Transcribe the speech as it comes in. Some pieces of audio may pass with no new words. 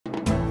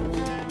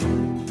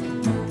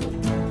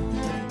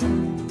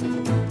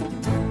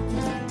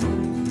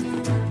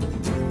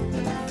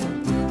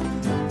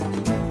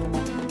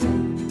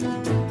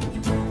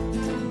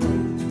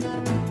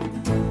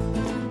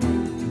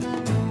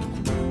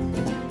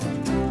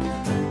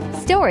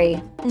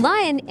story,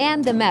 Lion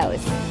and the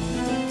Mouse.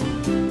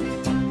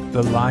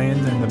 The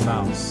Lion and the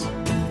Mouse.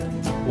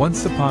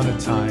 Once upon a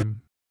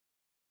time,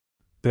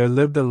 there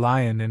lived a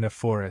lion in a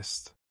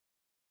forest.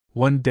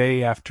 One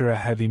day after a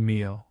heavy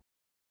meal,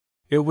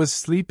 it was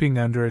sleeping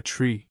under a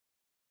tree.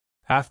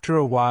 After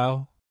a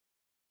while,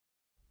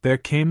 there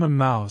came a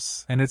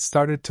mouse and it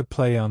started to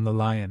play on the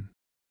lion.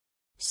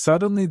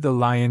 Suddenly the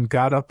lion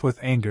got up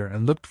with anger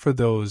and looked for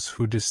those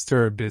who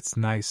disturbed its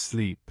nice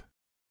sleep.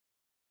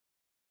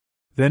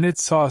 Then it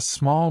saw a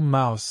small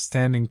mouse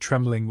standing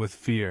trembling with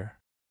fear.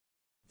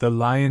 The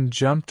lion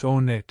jumped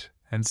on it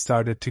and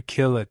started to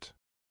kill it.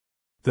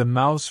 The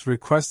mouse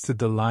requested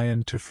the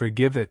lion to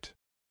forgive it.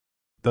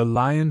 The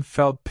lion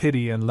felt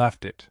pity and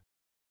left it.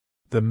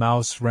 The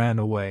mouse ran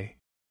away.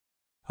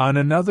 On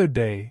another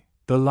day,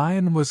 the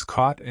lion was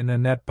caught in a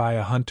net by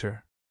a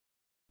hunter.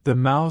 The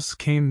mouse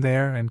came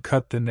there and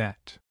cut the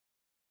net.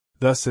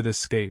 Thus it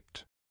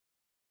escaped.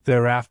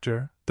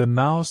 Thereafter, the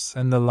mouse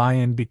and the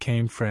lion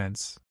became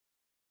friends.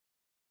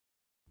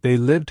 They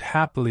lived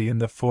happily in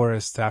the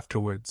forest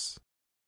afterwards.